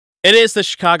It is the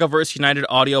ChicagoVerseUniteD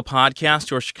audio podcast,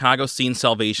 your Chicago scene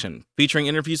salvation, featuring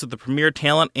interviews with the premier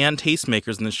talent and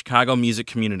tastemakers in the Chicago music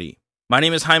community. My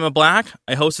name is Jaime Black.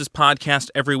 I host this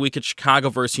podcast every week at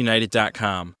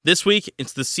ChicagoVerseUniteD.com. This week,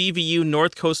 it's the CVU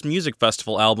North Coast Music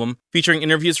Festival album, featuring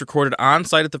interviews recorded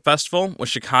on-site at the festival with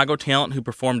Chicago talent who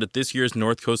performed at this year's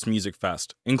North Coast Music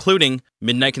Fest, including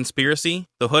Midnight Conspiracy,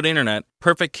 The Hood Internet,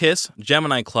 Perfect Kiss,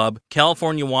 Gemini Club,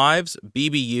 California Wives,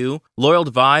 BBU, Loyal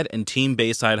Divide, and Team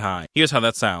Bayside High. Here's how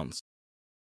that sounds.